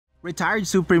Retired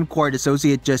Supreme Court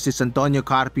Associate Justice Antonio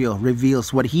Carpio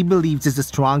reveals what he believes is the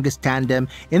strongest tandem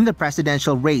in the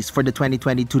presidential race for the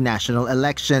 2022 national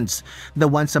elections. The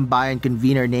 1Sambayan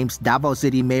convener names Davao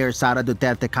City Mayor Sara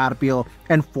Duterte-Carpio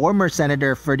and former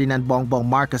Senator Ferdinand Bongbong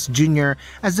Marcos Jr.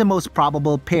 as the most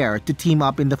probable pair to team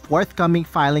up in the forthcoming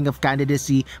filing of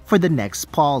candidacy for the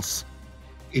next polls.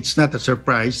 It's not a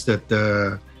surprise that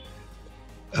the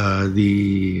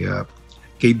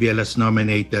KBL has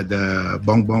nominated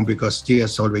Bongbong because he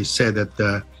has always said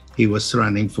that he was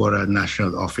running for a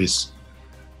national office.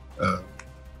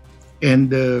 And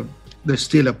there's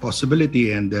still a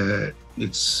possibility, and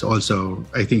it's also,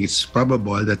 I think it's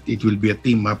probable that it will be a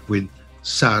team up with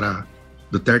Sara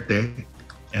Duterte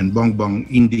and Bongbong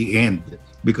in the end,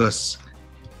 because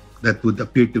that would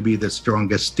appear to be the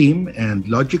strongest team, and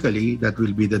logically that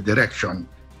will be the direction.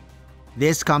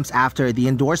 This comes after the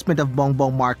endorsement of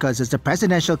Bongbong Marcos as the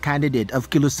presidential candidate of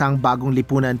Kilusang Bagong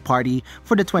Lipunan Party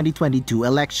for the 2022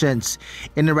 elections.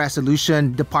 In a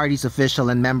resolution, the party's official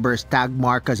and members tagged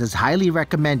Marcos as highly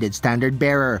recommended standard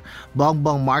bearer.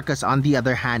 Bongbong Marcos, on the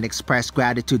other hand, expressed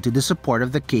gratitude to the support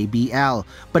of the KBL,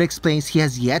 but explains he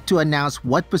has yet to announce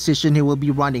what position he will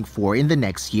be running for in the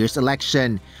next year's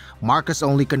election. Marcos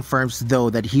only confirms, though,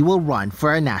 that he will run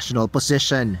for a national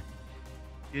position.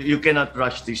 You cannot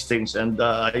rush these things, and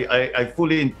I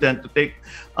fully intend to take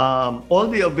all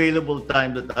the available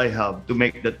time that I have to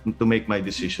make my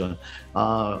decision.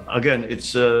 Again,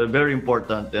 it's very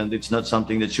important, and it's not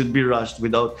something that should be rushed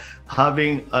without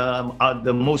having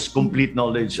the most complete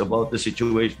knowledge about the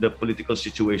situation, the political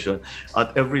situation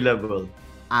at every level.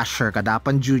 Asher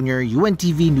Kadapan Jr.,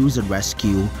 UNTV News and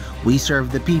Rescue. We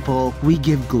serve the people, we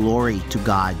give glory to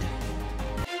God.